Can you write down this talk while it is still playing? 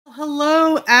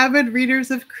Hello, avid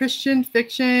readers of Christian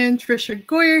fiction. Trisha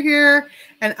Goyer here,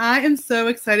 and I am so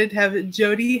excited to have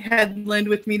Jody Hedlund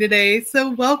with me today.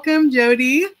 So welcome,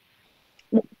 Jody.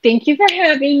 Thank you for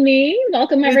having me.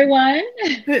 Welcome, everyone.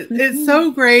 It's so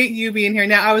great you being here.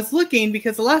 Now, I was looking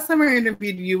because the last time I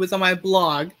interviewed you was on my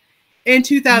blog in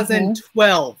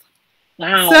 2012.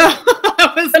 Wow. So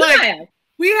I was like,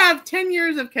 we have 10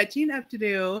 years of catching up to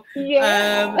do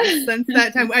since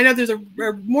that time. I know there's a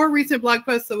more recent blog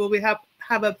post that we'll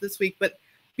have up this week, but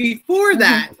before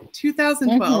that,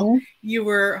 2012, you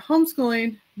were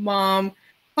homeschooling mom,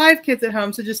 5 kids at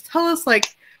home. So just tell us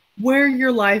like where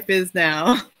your life is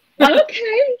now.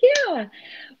 Okay, yeah.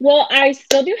 Well, I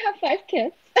still do have 5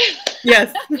 kids.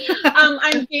 Yes.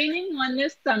 I'm gaining one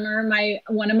this summer.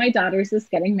 One of my daughters is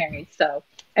getting married, so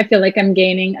I feel like I'm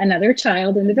gaining another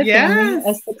child into the family.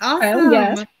 Awesome. Child.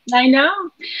 Yes, I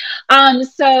know.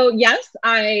 So yes,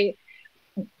 I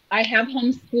have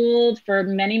homeschooled for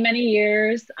many, many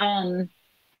years.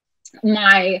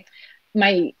 My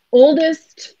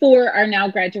oldest 4 are now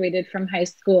graduated from high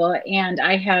school, and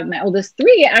I have my oldest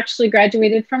 3 actually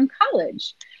graduated from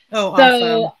college. Oh,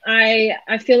 so awesome.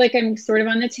 I feel like I'm sort of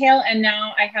on the tail, and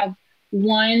now I have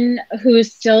one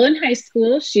who's still in high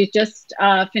school. She just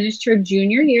finished her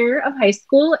junior year of high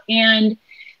school, and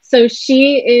so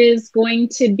she is going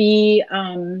to be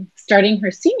starting her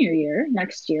senior year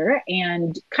next year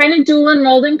and kind of dual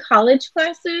enrolled in college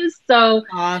classes. So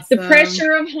awesome. The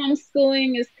pressure of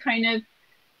homeschooling is kind of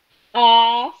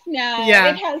off now.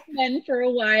 Yeah. It has been for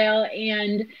a while,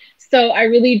 and so I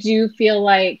really do feel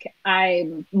like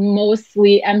I'm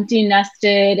mostly empty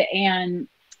nested, and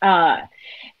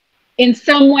in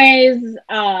some ways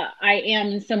I am,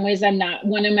 in some ways I'm not.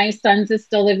 One of my sons is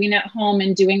still living at home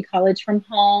and doing college from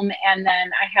home, and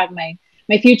then I have my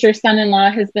future son-in-law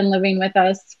has been living with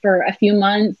us for a few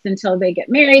months until they get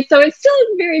married. So it's still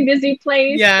a very busy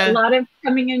place. Yeah. A lot of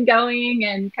coming and going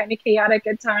and kind of chaotic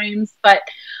at times, but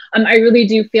I really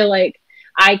do feel like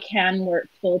I can work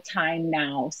full time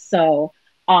now. So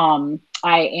I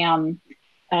am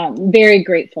very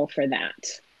grateful for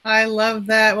that. I love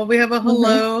that. Well, we have a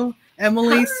hello.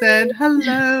 Emily said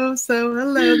hello. So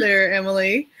hello there,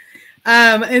 Emily.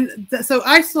 And so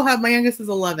I still have, my youngest is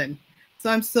 11. So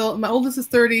I'm still, my oldest is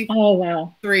 30. Oh,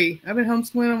 wow. 3. I've been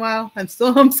homeschooling a while. I'm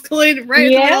still homeschooling right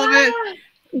in the middle of it.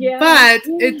 Yeah. But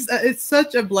it's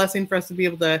such a blessing for us to be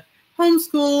able to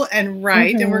homeschool and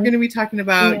write. And we're going to be talking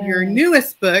about your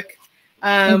newest book,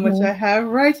 which I have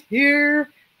right here,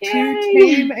 Yay. To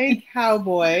Tame a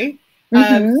Cowboy.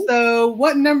 So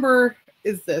what number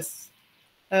is this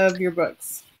of your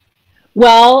books?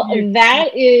 Well, that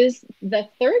is the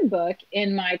 3rd book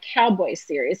in my cowboy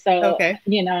series. So,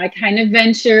 you know, I kind of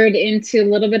ventured into a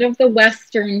little bit of the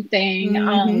Western thing.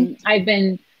 I've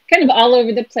been kind of all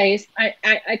over the place.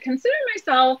 I consider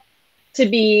myself to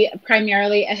be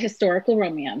primarily a historical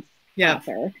romance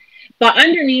author. But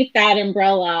underneath that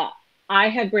umbrella, I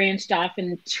have branched off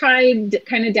and tried,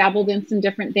 kind of dabbled in some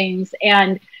different things.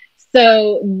 And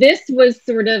so this was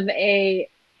sort of a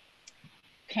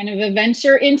kind of a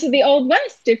venture into the Old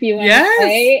West, if you want to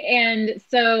say. And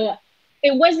so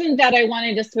it wasn't that I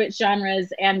wanted to switch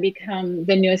genres and become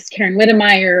the newest Karen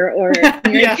Whittemire or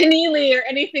Keneally or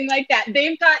anything like that.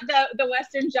 They've got the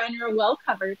Western genre well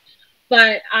covered.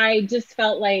 But I just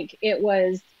felt like it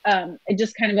was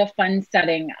just kind of a fun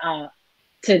setting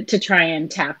to try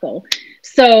and tackle.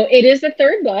 So it is the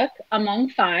 3rd book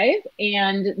among 5,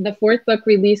 and the 4th book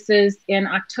releases in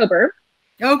October.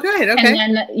 Oh, good. Okay.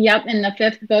 And then, and the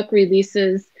 5th book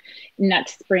releases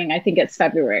next spring. I think it's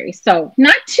February. So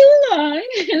not too long.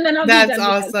 And then I'll be done. That's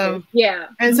awesome. Yeah.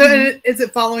 And so is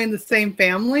it following the same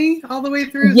family all the way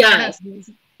through? Yes.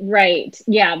 Right.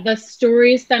 Yeah. The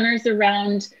story centers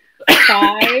around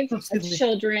 5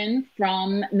 children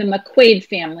from the McQuaid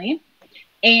family.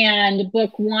 And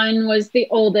book 1 was the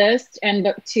oldest, and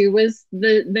book 2 was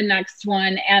the next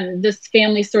one. And this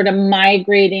family sort of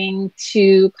migrating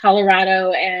to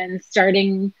Colorado and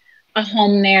starting a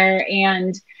home there.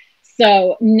 And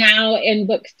so now in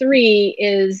book 3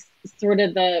 is sort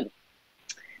of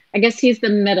I guess he's the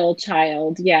middle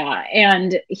child. Yeah.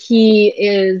 And he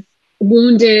is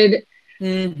wounded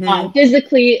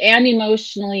physically and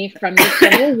emotionally from the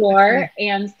Civil War.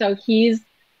 And so he's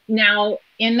now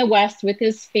in the West with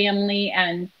his family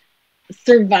and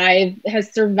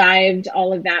has survived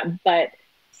all of that, but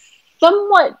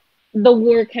somewhat the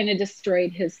war kind of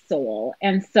destroyed his soul.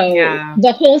 And so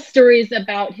the whole story is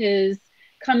about his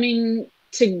coming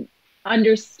to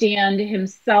understand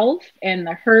himself and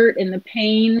the hurt and the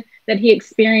pain that he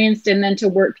experienced, and then to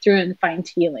work through and find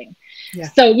healing.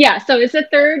 So it's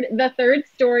the third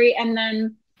story. And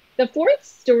then The fourth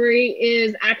story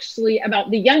is actually about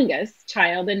the youngest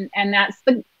child, and that's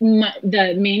the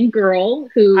main girl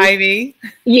who Ivy.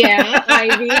 Yeah,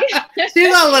 Ivy.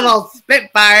 She's a little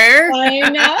spitfire. I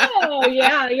know.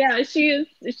 Yeah. She's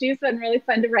been really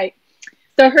fun to write.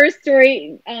 So her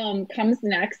story comes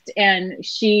next, and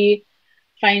she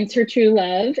finds her true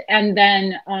love, and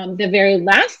then the very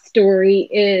last story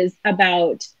is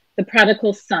about the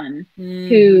prodigal son,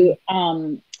 who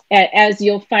as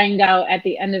you'll find out at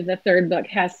the end of the third book,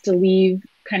 has to leave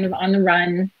kind of on the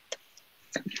run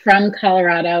from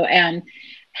Colorado and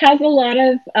has a lot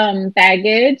of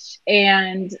baggage.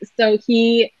 And so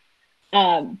his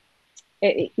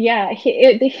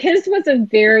was a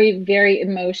very, very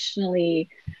emotionally,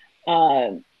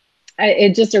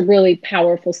 it's just a really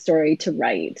powerful story to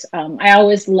write. I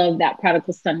always love that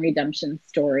prodigal son redemption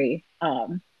story.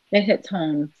 It hits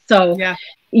home. So yeah.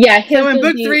 So in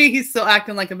book 3, he's still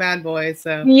acting like a bad boy.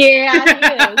 So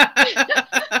yeah,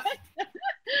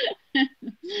 he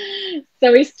is.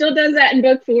 So he still does that in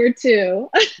book 4 too.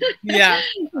 Yeah.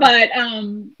 But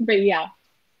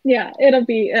yeah, it'll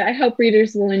be. I hope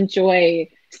readers will enjoy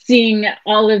seeing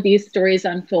all of these stories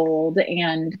unfold,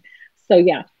 and so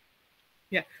yeah.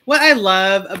 What I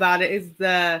love about it is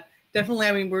we're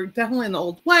definitely in the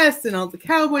Old West and all the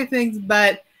cowboy things,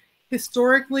 but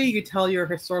historically, you tell you're a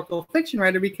historical fiction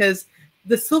writer because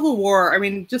the Civil War,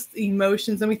 just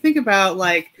emotions. And we think about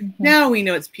now we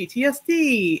know it's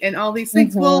PTSD and all these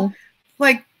things. Well,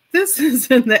 this is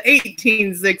in the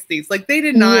 1860s. They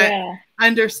did not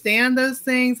understand those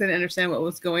things and understand what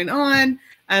was going on.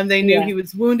 They knew he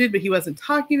was wounded, but he wasn't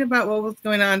talking about what was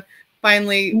going on.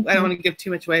 Finally, I don't want to give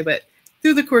too much away, but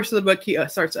through the course of the book, he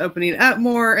starts opening up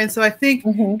more. And so I think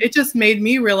it just made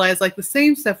me realize the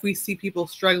same stuff we see people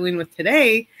struggling with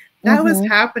today, that was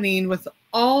happening with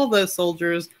all those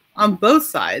soldiers on both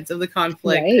sides of the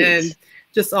conflict, and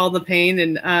just all the pain.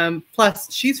 And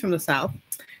plus she's from the South.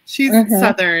 She's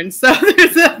Southern. So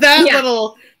there's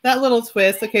that little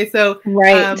twist. Okay. So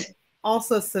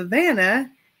also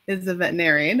Savannah is a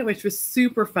veterinarian, which was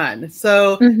super fun.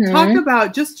 So talk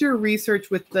about just your research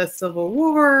with the Civil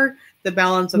War, the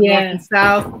balance of North and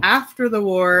South after the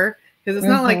war, because it's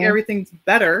not like everything's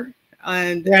better,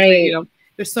 and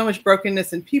there's so much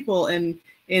brokenness in people and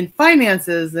in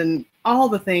finances and all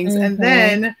the things. And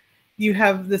then you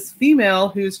have this female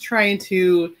who's trying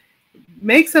to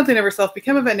make something of herself,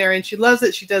 become a veterinarian. She loves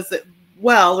it. She does it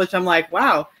well, which I'm like,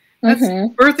 wow, that's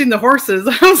birthing the horses.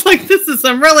 I was like, this is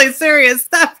some really serious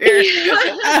stuff here.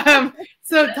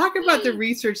 So talk about the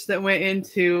research that went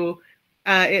into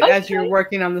it as you're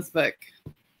working on this book.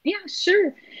 Yeah,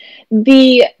 sure.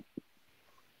 The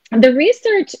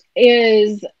research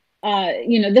is,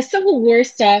 the Civil War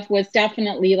stuff was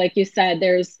definitely, like you said,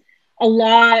 there's a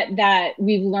lot that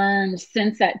we've learned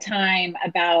since that time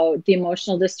about the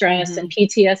emotional distress and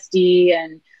PTSD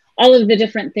and all of the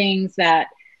different things that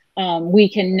we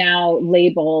can now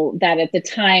label that at the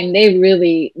time they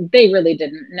really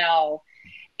didn't know.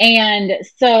 And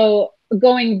so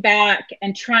going back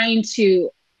and trying to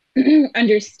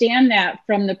understand that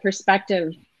from the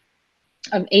perspective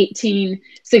of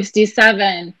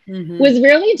 1867 was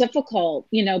really difficult,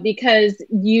 because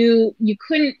you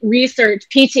couldn't research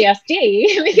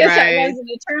PTSD because that wasn't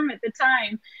a term at the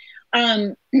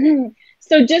time.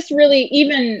 So just really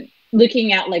even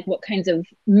looking at what kinds of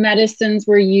medicines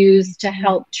were used to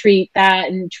help treat that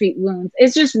and treat wounds,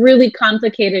 it's just really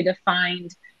complicated to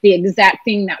find the exact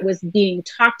thing that was being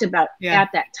talked about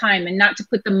at that time, and not to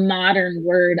put the modern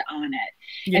word on it.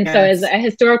 And so as a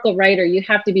historical writer, you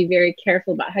have to be very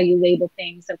careful about how you label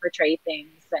things and portray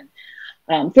things.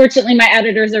 And fortunately, my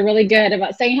editors are really good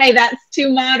about saying, hey, that's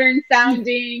too modern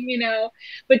sounding,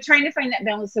 but trying to find that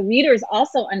balance so readers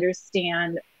also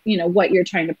understand, what you're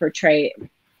trying to portray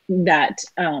that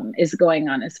is going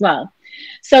on as well.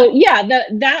 So yeah,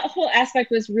 that whole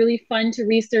aspect was really fun to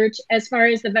research. As far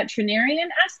as the veterinarian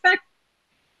aspect,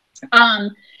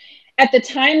 at the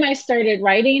time I started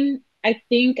writing, I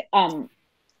think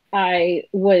I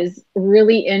was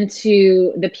really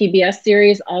into the PBS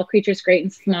series All Creatures Great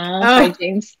and Small by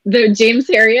James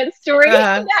Herriot story.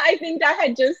 I think that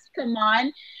had just come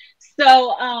on.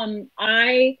 So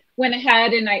I went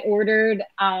ahead and I ordered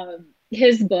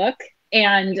his book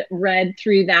and read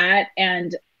through that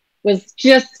and was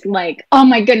just like, oh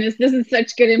my goodness, this is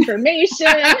such good information.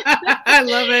 I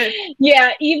love it.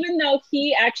 Yeah, even though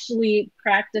he actually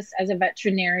practiced as a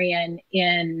veterinarian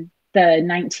in the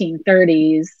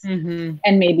 1930s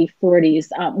and maybe 40s.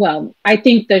 Well, I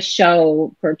think the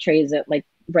show portrays it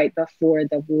right before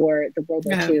the war, the World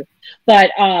War II.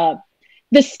 But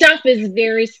the stuff is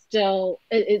very still,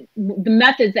 the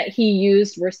methods that he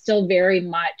used were still very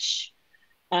much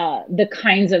the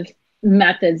kinds of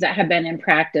methods that have been in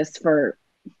practice for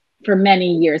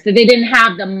many years. So they didn't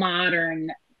have the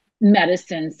modern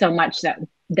medicine so much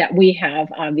that we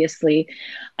have, obviously.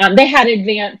 They had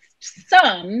advanced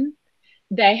some.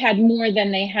 They had more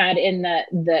than they had in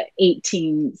the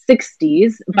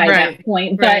 1860s by that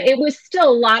point, but it was still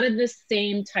a lot of the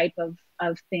same type of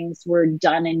things were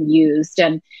done and used.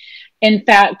 And in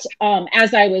fact,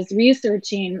 as I was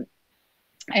researching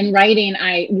and writing,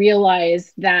 I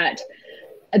realized that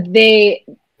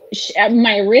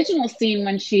my original scene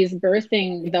when she's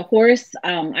birthing the horse,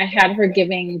 I had her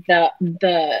giving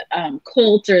the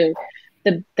colt or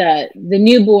the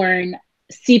newborn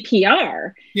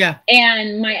CPR. Yeah.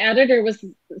 And my editor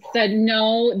said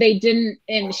no, they didn't,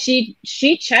 and she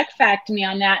check-fact me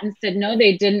on that and said no,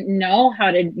 they didn't know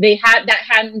how to.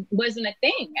 Wasn't a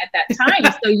thing at that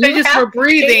time. So they just were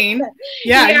breathing.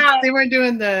 Yeah, they weren't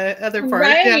doing the other part.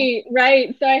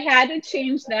 Right. So I had to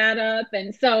change that up,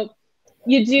 and so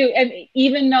you do, and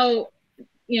even though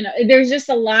there's just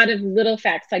a lot of little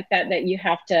facts like that you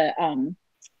have to.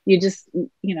 You just,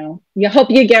 you hope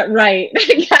you get right,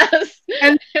 I guess.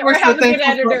 And of course, the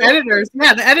editors,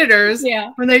 the editors,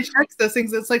 when they check those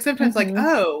things, it's like sometimes like,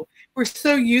 oh, we're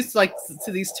so used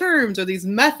to these terms or these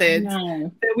methods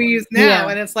that we use now.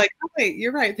 And it's like, oh, wait,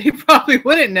 you're right. They probably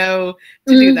wouldn't know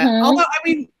to do that. Although, I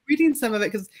mean, reading some of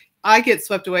it, because I get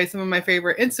swept away. Some of my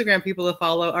favorite Instagram people to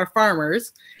follow are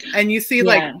farmers. And you see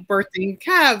like birthing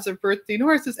calves or birthing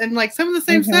horses and like some of the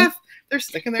same stuff. They're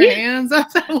sticking their hands up.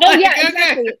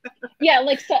 Exactly. Yeah,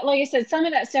 like I said, some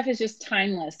of that stuff is just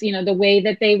timeless. The way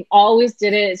that they always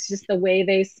did it, it's just the way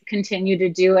they continue to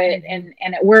do it, and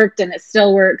it worked, and it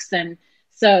still works. And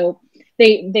so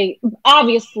they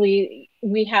obviously,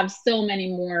 we have so many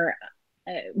more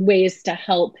ways to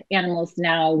help animals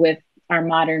now with our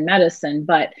modern medicine,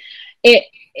 but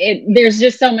there's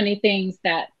just so many things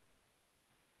that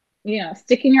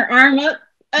sticking your arm up.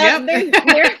 Their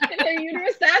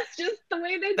uterus, that's just the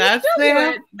way they do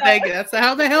it. That's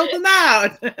how they help them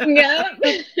out.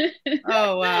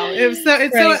 Oh wow. It's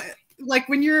so like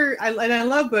when I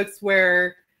love books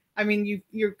where I mean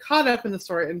you're caught up in the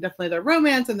story, and definitely the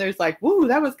romance, and there's like, woo,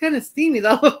 that was kind of steamy.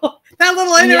 That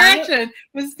little interaction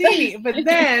was steamy. But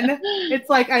then it's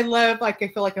like I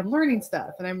feel like I'm learning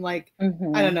stuff, and I'm like,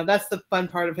 I don't know, that's the fun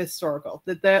part of historical.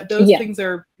 Those things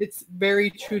it's very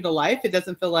true to life. It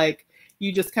doesn't feel like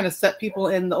you just kind of set people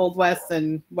in the Old West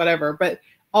and whatever, but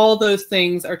all those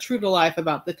things are true to life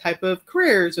about the type of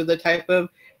careers or the type of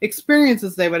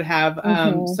experiences they would have.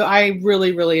 So I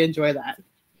really, really enjoy that.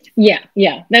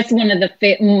 Yeah. That's one of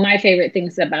my favorite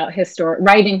things about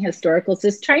writing historicals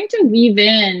is trying to weave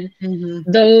in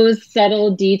those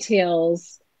subtle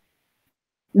details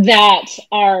that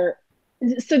are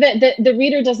so that the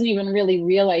reader doesn't even really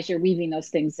realize you're weaving those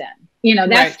things in.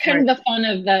 That's kind of the fun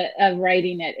of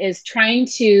writing it, is trying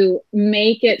to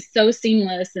make it so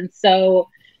seamless and so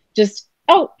just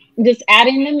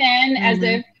adding them in as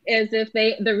if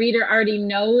the reader already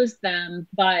knows them,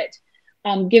 but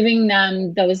giving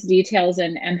them those details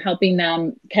and helping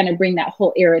them kind of bring that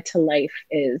whole era to life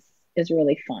is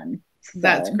really fun. So.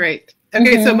 That's great.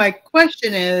 Okay, so my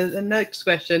question is, the next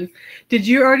question, did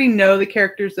you already know the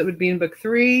characters that would be in book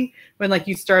 3 when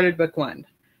you started book 1?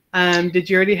 Did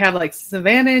you already have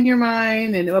Savannah in your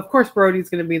mind? And of course Brody's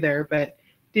going to be there, but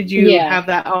did you have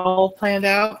that all planned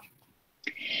out?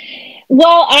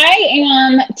 Well, I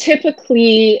am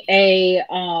typically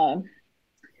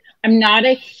I'm not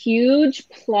a huge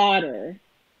plotter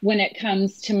when it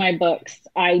comes to my books.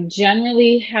 I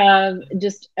generally have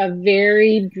just a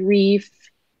very brief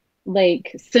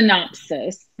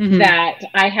synopsis that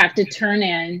I have to turn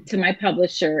in to my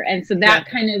publisher. And so that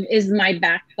kind of is my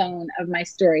backbone of my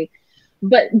story.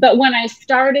 But when I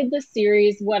started the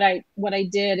series, what I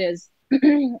did is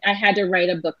I had to write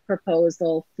a book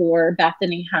proposal for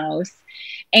Bethany House,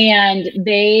 and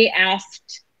they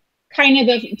asked kind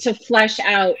of to flesh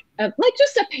out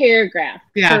just a paragraph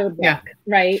per book,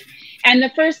 right? And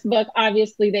the first book,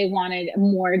 obviously, they wanted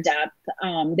more depth.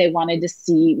 They wanted to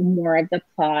see more of the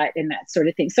plot and that sort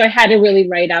of thing. So I had to really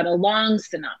write out a long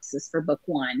synopsis for book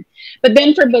 1. But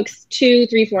then for books 2,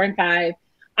 3, 4, and 5,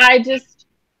 I just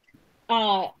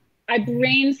I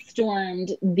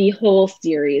brainstormed the whole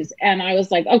series, and I was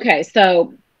like, okay,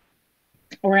 so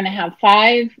we're gonna have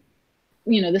 5.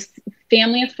 This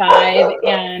family of 5,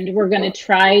 and we're going to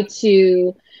try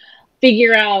to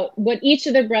figure out what each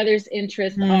of the brothers'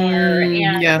 interests are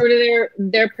and sort of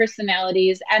their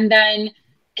personalities, and then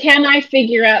can I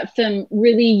figure out some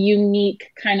really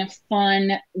unique kind of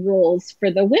fun roles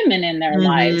for the women in their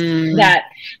lives that,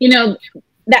 you know,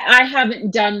 that I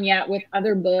haven't done yet with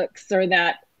other books, or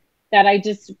that I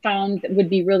just found would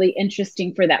be really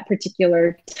interesting for that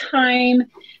particular time.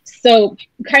 So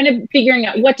kind of figuring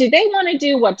out, what do they want to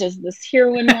do? What does this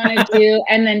heroine want to do?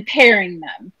 And then pairing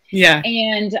them. Yeah.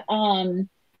 And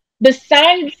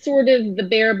besides sort of the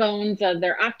bare bones of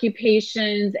their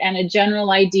occupations and a general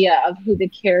idea of who the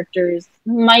characters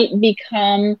might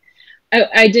become,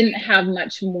 I didn't have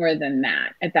much more than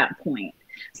that at that point.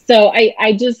 So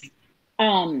I just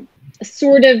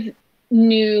sort of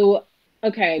knew,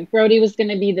 okay, Brody was going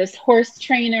to be this horse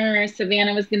trainer,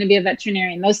 Savannah was going to be a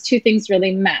veterinarian. Those two things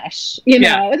really mesh, you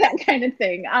know, that kind of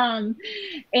thing.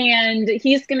 And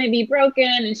he's going to be broken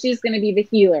and she's going to be the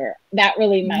healer. That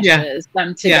really meshes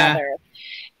them together.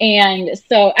 And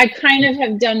so I kind of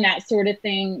have done that sort of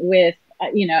thing with,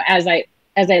 you know, as I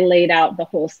laid out the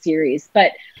whole series.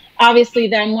 But obviously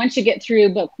then once you get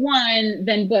through book one,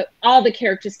 then all the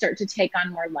characters start to take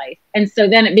on more life. And so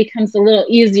then it becomes a little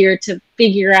easier to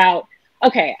figure out,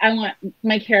 okay, I want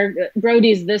my character,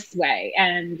 Brody's this way.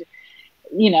 And,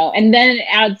 you know, and then it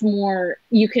adds more,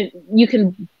 you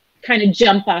can kind of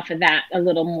jump off of that a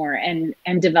little more and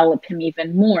develop him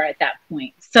even more at that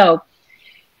point. So,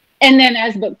 and then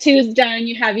as book 2 is done,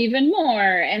 you have even more.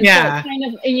 And so it kind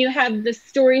of, and you have the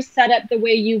story set up the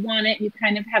way you want it. You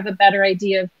kind of have a better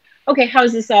idea of, okay,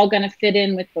 how's this all going to fit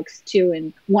in with books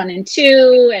 1 and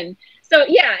 2? And so,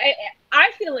 yeah,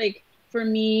 I feel like for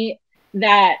me,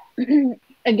 that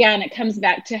again, it comes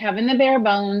back to having the bare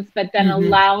bones, but then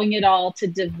allowing it all to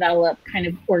develop kind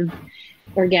of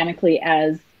organically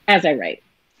as I write.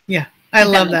 Yeah, I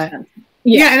love that.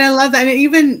 Yeah, and I love that. And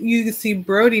even you see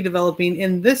Brody developing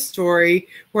in this story,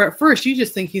 where at first you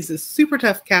just think he's a super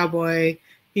tough cowboy.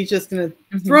 He's just going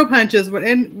to throw punches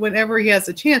whenever he has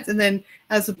a chance. And then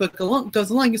as the book goes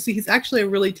along, you see he's actually a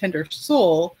really tender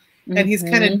soul. And he's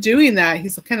kind of doing that.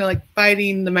 He's kind of like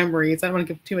fighting the memories. I don't want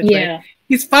to give too much away.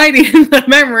 He's fighting the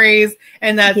memories,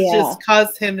 and that's just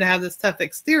caused him to have this tough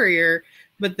exterior.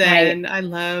 But then I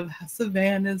love how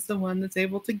Savannah's the one that's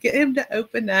able to get him to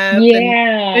open up. Yeah.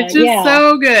 And it's just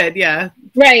so good. Yeah.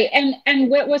 Right. And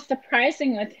what was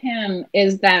surprising with him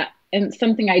is that, and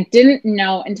something I didn't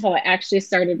know until I actually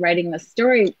started writing the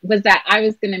story, was that I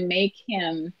was going to make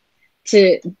him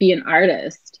to be an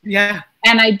artist. Yeah.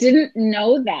 And I didn't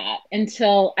know that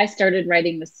until I started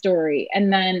writing the story.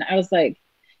 And then I was like,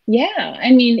 yeah,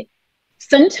 I mean,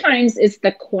 sometimes it's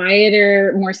the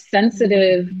quieter, more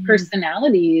sensitive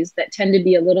personalities that tend to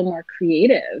be a little more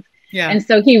creative. Yeah. And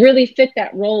so he really fit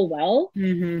that role well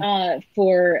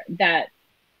for that,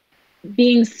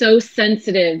 being so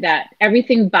sensitive that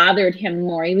everything bothered him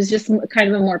more. He was just kind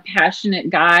of a more passionate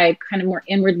guy, kind of more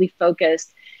inwardly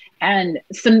focused. And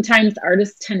sometimes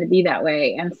artists tend to be that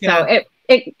way. And so it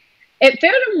fit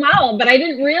him well, but I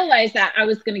didn't realize that I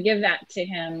was going to give that to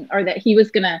him, or that he was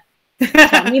going to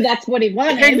tell me that's what he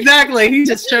wanted. Exactly. He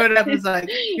just showed up and was like,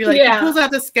 he pulls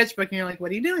out the sketchbook and you're like, what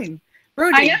are you doing?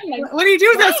 Brody, what do you do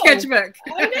with that sketchbook?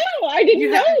 I know. I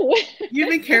didn't know. You've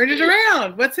been carrying it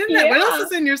around. What's in that? What else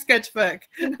is in your sketchbook?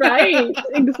 Right.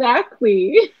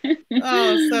 Exactly.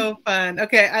 Oh, so fun.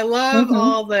 Okay. I love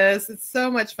all this. It's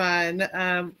so much fun.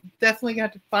 Definitely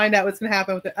got to find out what's going to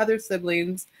happen with the other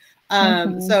siblings.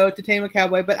 So To Tame a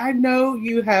Cowboy, but I know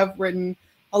you have written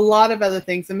a lot of other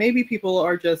things, and maybe people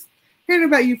are just hearing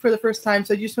about you for the first time.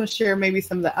 So you just want to share maybe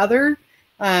some of the other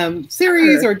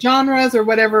series or genres or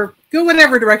whatever, go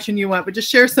whatever direction you want, but just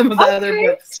share some of the other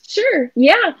books. Sure.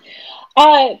 Yeah.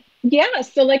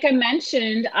 So like I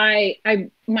mentioned, I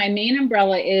my main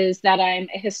umbrella is that I'm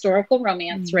a historical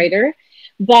romance writer,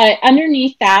 but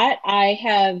underneath that, I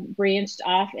have branched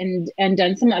off and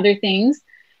done some other things.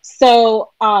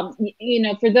 So, you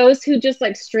know, for those who just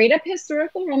like straight up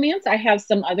historical romance, I have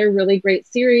some other really great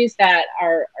series that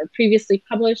are previously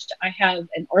published. I have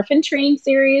an Orphan Train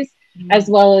series, as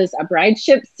well as a Bride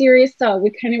Ship series. So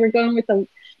we kind of were going with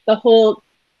the whole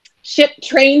ship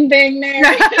train thing there.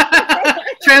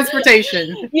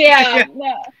 Transportation. Yeah.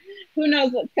 Who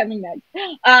knows what's coming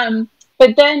next?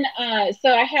 But then, so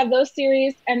I have those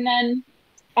series, and then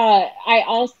I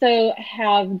also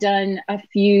have done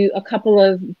a couple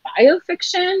of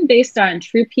biofiction based on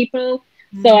true people.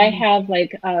 So I have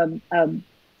like a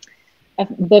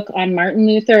book on Martin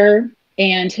Luther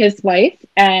and his wife,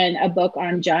 and a book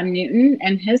on John Newton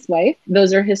and his wife.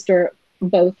 Those are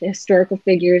both historical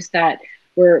figures that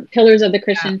were pillars of the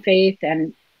Christian faith.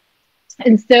 And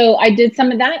so I did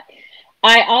some of that.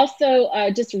 I also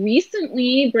just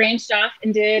recently branched off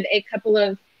and did a couple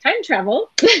of time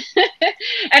travel.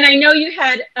 And I know you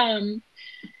had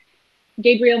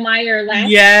Gabriel Meyer last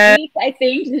week, I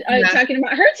think, talking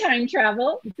about her time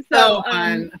travel. So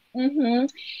fun.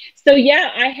 So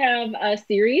yeah, I have a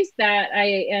series that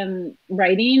I am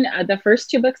writing. The first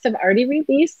 2 books have already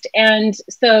released. And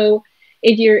so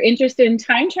if you're interested in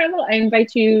time travel, I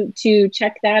invite you to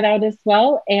check that out as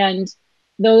well. And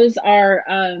those are,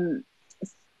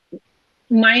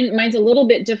 mine's a little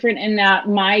bit different in that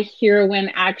my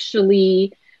heroine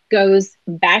actually goes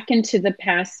back into the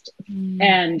past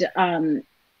and,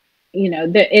 you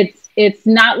know, it's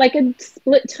not like a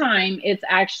split time. It's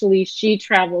actually, she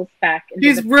travels back.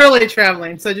 She's really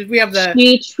traveling. So we have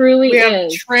she truly we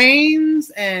is. have trains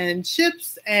and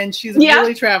ships, and she's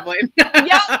really traveling.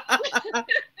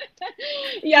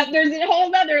 Yeah, there's a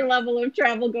whole other level of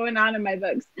travel going on in my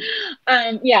books.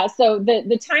 Yeah, so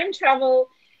the time travel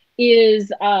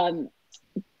is, I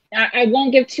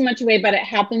won't give too much away, but it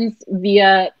happens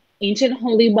via ancient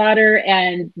holy water,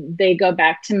 and they go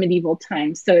back to medieval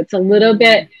times. So it's a little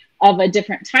bit of a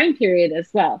different time period as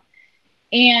well.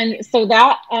 And so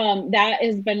that that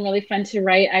has been really fun to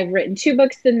write. I've written 2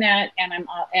 books in that,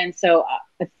 and so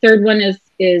the 3rd one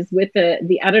is with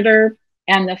the editor,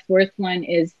 and the 4th one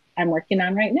is I'm working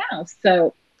on right now.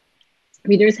 So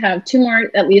readers have 2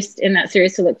 more at least in that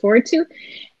series to look forward to.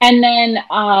 And then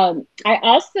I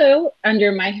also,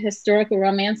 under my historical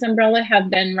romance umbrella, have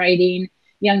been writing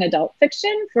young adult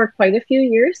fiction for quite a few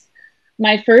years.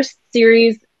 My first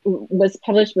series was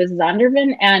published with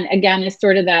Zondervan, and again is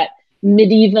sort of that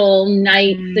medieval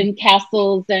knights and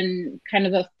castles and kind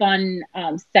of a fun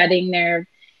setting there.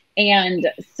 And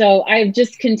so I've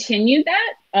just continued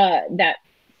that that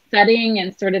setting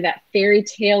and sort of that fairy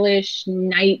tale-ish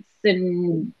knights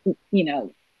and, you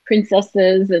know,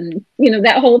 princesses and, you know,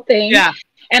 that whole thing. Yeah.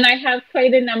 And I have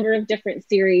quite a number of different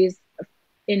series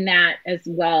in that as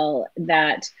well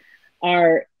that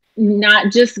are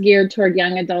not just geared toward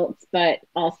young adults, but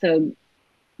also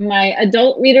my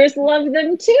adult readers love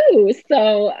them too.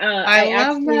 So I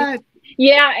love that.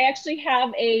 Yeah, I actually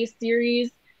have a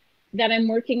series that I'm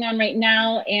working on right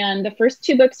now, and the first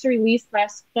 2 books released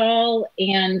last fall,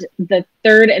 and the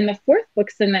 3rd and the 4th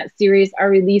books in that series are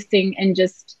releasing in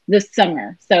just this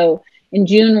summer. So in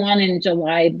June 1 and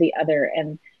July the other.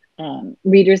 And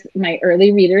readers, my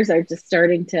early readers, are just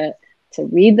starting to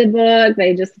read the book.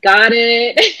 They just got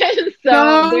it. So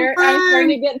I'm starting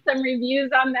to get some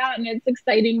reviews on that, and it's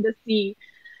exciting to see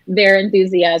their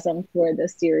enthusiasm for the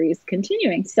series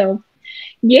continuing. So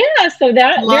yeah, so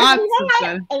that there's a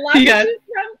lot to choose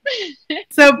from.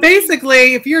 So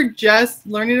basically, if you're just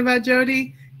learning about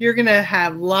Jody, you're gonna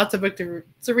have lots of books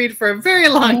to read for a very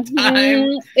long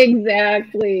time.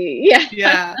 Exactly. Yeah.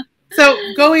 Yeah. So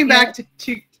going back to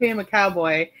Tame a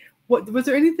Cowboy, what was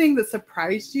there anything that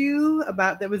surprised you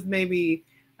about that was maybe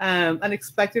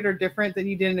unexpected or different that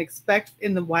you didn't expect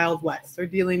in the Wild West, or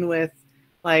dealing with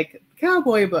like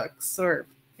cowboy books or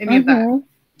any of that?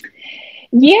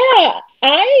 Yeah,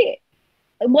 I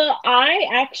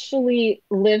actually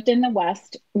lived in the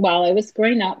West while I was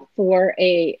growing up for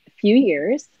a few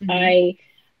years.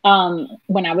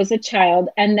 When I was a child,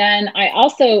 and then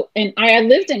I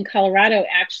lived in Colorado,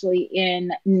 actually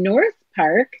in North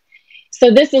Park. So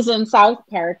this is in South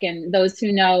Park, and those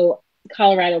who know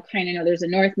Colorado kind of know there's a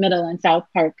North, Middle, and South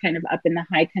Park kind of up in the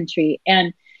high country.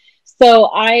 And so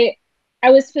I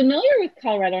was familiar with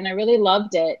Colorado, and I really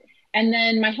loved it. And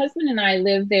then my husband and I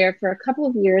lived there for a couple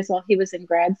of years while he was in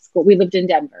grad school. We lived in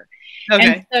Denver.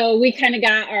 And so we kind of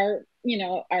got our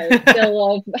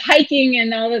fill of hiking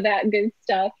and all of that good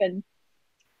stuff. And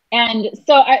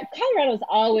so Colorado's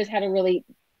always had a really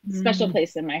special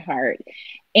place in my heart.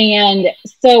 And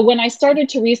so when I started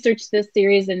to research this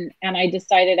series and I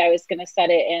decided I was going to set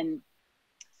it in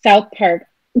South Park,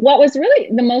 what was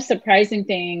really the most surprising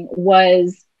thing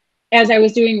was, as I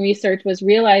was doing research, was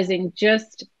realizing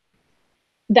just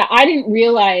that I didn't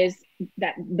realize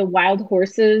that the wild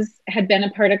horses had been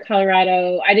a part of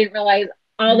Colorado. I didn't realize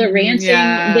all the ranching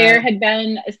there had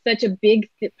been such a big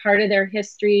part of their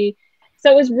history.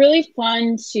 So it was really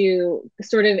fun to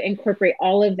sort of incorporate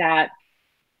all of that,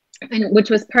 and which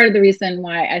was part of the reason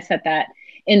why I set that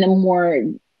in the more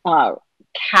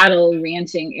cattle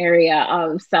ranching area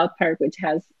of South Park, which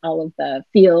has all of the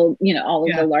field, all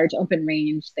of the large open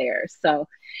range there. So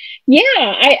yeah,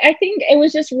 I think it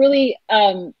was just really,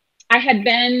 I had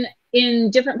been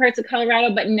in different parts of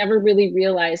Colorado, but never really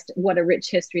realized what a rich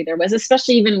history there was,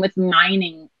 especially even with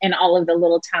mining and all of the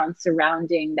little towns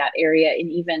surrounding that area,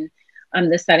 and even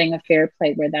the setting of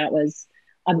Fairplay, where that was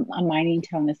a mining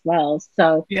town as well.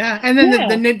 So and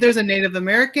then there's a Native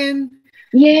American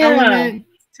element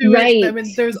to it. I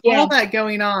mean, there's all that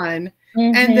going on.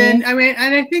 And then, I mean,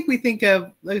 and I think we think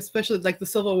of, like, especially like the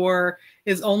Civil War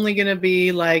is only going to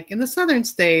be like in the southern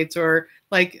states or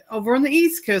like over on the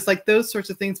East Coast, like those sorts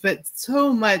of things. But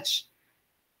so much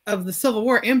of the Civil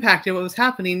War impacted what was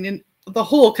happening in the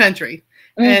whole country.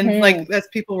 And like as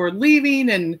people were leaving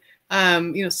and,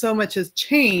 you know, so much has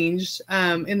changed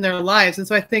in their lives. And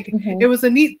so I think it was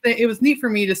it was neat for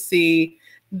me to see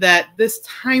that this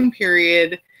time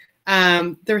period,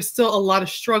 there was still a lot of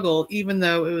struggle, even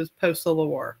though it was post-Civil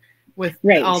War with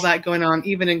all that going on,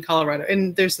 even in Colorado.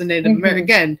 And there's the Native American,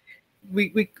 again,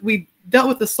 we dealt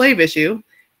with the slave issue,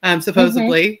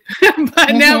 supposedly,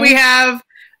 but now we have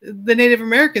the Native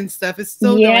American stuff is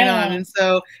still going on. And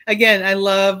so again, I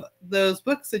love those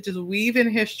books that just weave in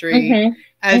history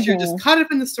as you're just caught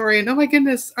up in the story and, oh my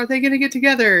goodness, are they going to get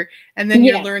together? And then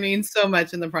you're learning so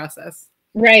much in the process.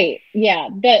 Right. Yeah.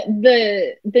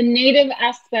 The Native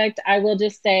aspect, I will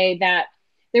just say that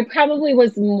there probably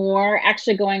was more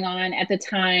actually going on at the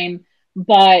time,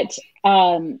 but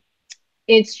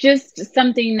it's just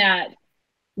something that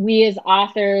we as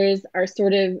authors are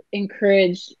sort of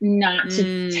encouraged not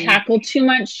to tackle too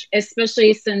much,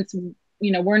 especially since,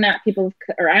 you know, we're not people of,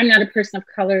 or I'm not a person of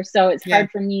color. So it's hard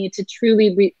for me to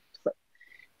truly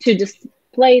to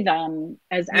display them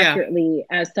as accurately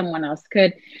as someone else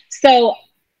could. So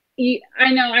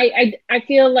I know I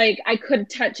feel like I could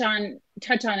touch on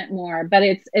it more, but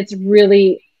it's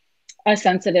really a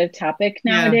sensitive topic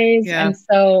nowadays. And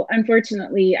so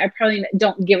unfortunately I probably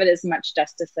don't give it as much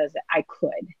justice as I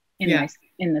could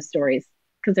in the stories.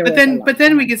 But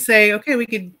then we could say, okay, we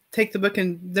could take the book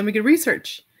and then we could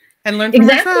research and learn from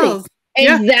ourselves.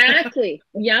 Exactly.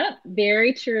 Yep.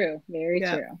 Very true. Very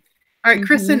true. All right.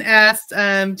 Kristen asked,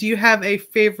 do you have a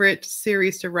favorite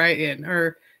series to write in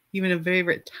or even a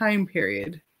favorite time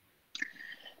period?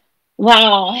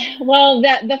 Wow. Well,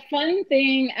 the fun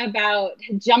thing about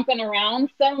jumping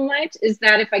around so much is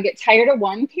that if I get tired of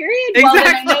one period, well, then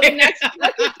I know the next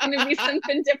book is going to be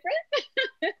something different.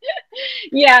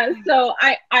 So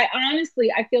I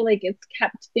honestly, I feel like it's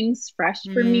kept things fresh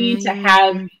for me to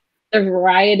have the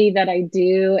variety that I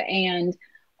do. And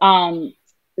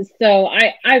so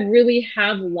I really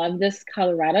have loved this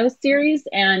Colorado series,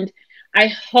 and I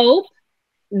hope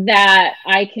that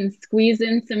I can squeeze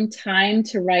in some time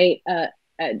to write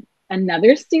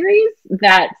another series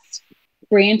that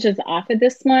branches off of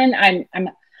this one. I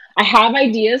have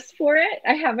ideas for it.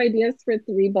 I have ideas for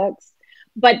 3 books,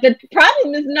 but the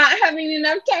problem is not having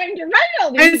enough time to write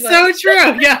all these books. It's so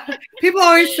true. Yeah. People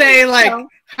always say, like,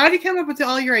 how do you come up with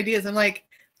all your ideas? I'm like,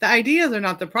 the ideas are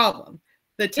not the problem.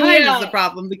 The time is the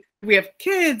problem. We have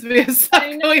kids, we have stuff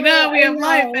going on, we have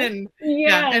life, and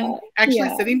and actually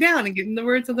sitting down and getting the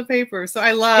words on the paper. So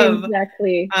I love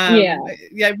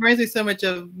it reminds me so much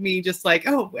of me, just like,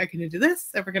 oh, I can do this,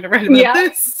 and we're gonna write about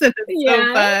this. And it's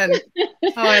so fun.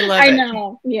 Oh, I love it. I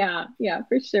know. Yeah,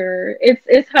 for sure.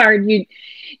 It's hard. You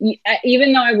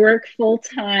even though I work full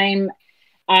time,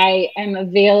 I am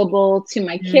available to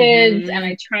my kids, and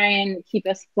I try and keep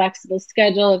a flexible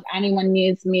schedule. If anyone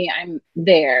needs me, I'm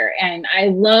there. And I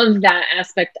love that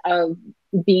aspect of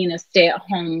being a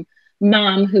stay-at-home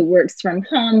mom who works from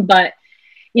home. But,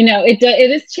 you know, it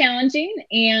is challenging.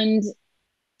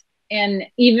 And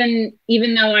even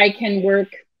though I can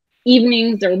work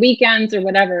evenings or weekends or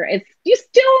whatever, you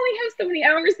still only have so many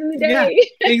hours in the day.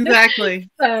 Yeah, exactly.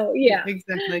 So,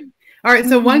 exactly. All right.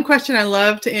 So one question I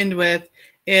love to end with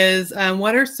is,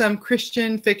 what are some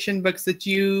Christian fiction books that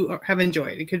you have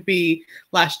enjoyed? It could be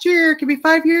last year, it could be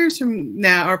 5 years from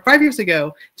now, or 5 years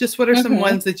ago. Just what are some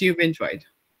ones that you've enjoyed?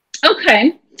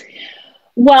 Okay.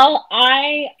 Well,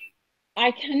 I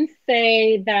can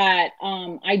say that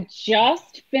I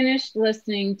just finished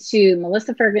listening to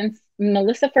Melissa Ferguson's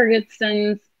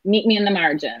Meet Me in the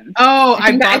Margins. Oh, I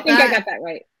think I got that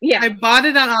right. Yeah. I bought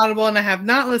it on Audible and I have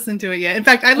not listened to it yet. In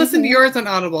fact, I listened to yours on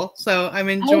Audible, so I'm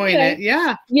enjoying it.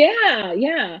 Yeah. Yes,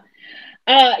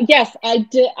 I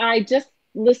did. I just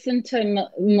listened to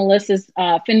Melissa's,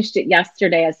 finished it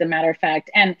yesterday, as a matter of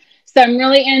fact. And so I'm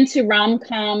really into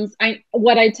rom-coms.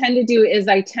 What I tend to do is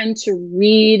I tend to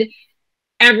read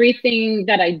everything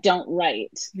that I don't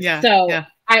write.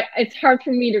 It's hard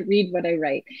for me to read what I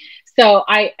write. So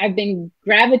I've been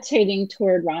gravitating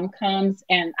toward rom-coms,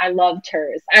 and I loved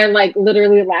hers. I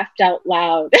literally laughed out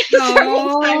loud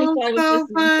several times while I was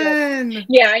listening to it.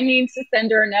 Yeah, I need to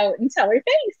send her a note and tell her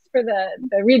thanks for the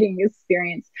reading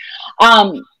experience.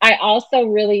 I also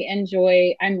really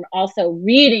enjoy, I'm also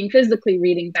physically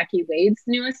reading Becky Wade's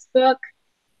newest book.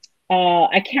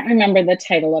 I can't remember the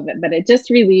title of it, but it just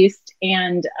released,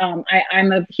 and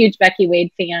I'm a huge Becky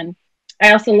Wade fan.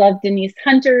 I also love Denise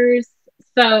Hunter's.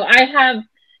 So I have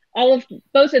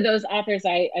both of those authors,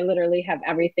 I literally have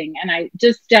everything. And I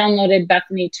just downloaded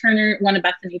one of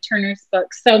Bethany Turner's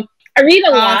books. So I read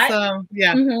a lot. Awesome.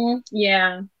 Yeah.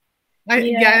 Yeah.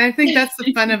 And I think that's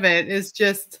the fun of it is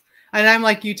just, and I'm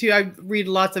like you too, I read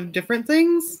lots of different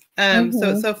things. So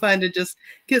it's so fun to just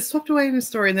get swept away in a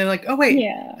story and then like, oh wait,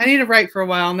 I need to write for a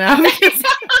while now.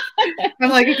 I'm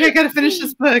like, okay, I got to finish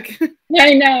this book.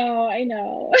 I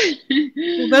know.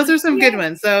 Well, those are some good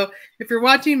ones. So if you're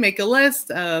watching, make a list.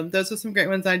 Those are some great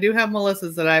ones. I do have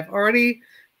Melissa's that I've already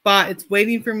bought. It's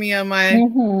waiting for me on my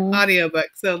audiobook.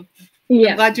 So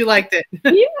I'm glad you liked it.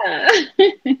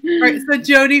 All right. So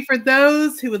Jody, for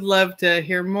those who would love to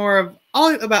hear more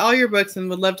about all your books and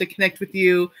would love to connect with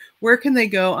you, where can they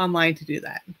go online to do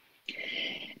that?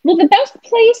 Well, the best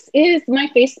place is my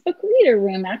Facebook reader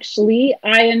room, actually.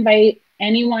 I invite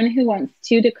anyone who wants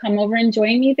to come over and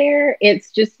join me there.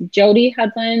 It's just Jody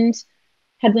Hedlund's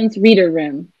reader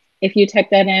room. If you type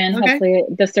that in, hopefully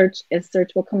the search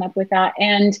will come up with that.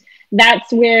 And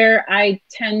that's where I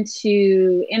tend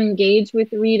to engage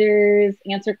with readers,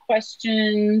 answer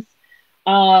questions.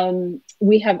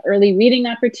 We have early reading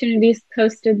opportunities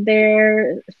posted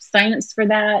there, signups for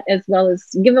that, as well as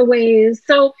giveaways.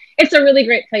 So it's a really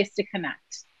great place to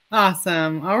connect.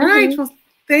 Awesome. All right. Well,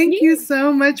 thank you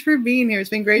so much for being here. It's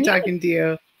been great talking to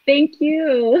you. Thank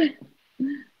you.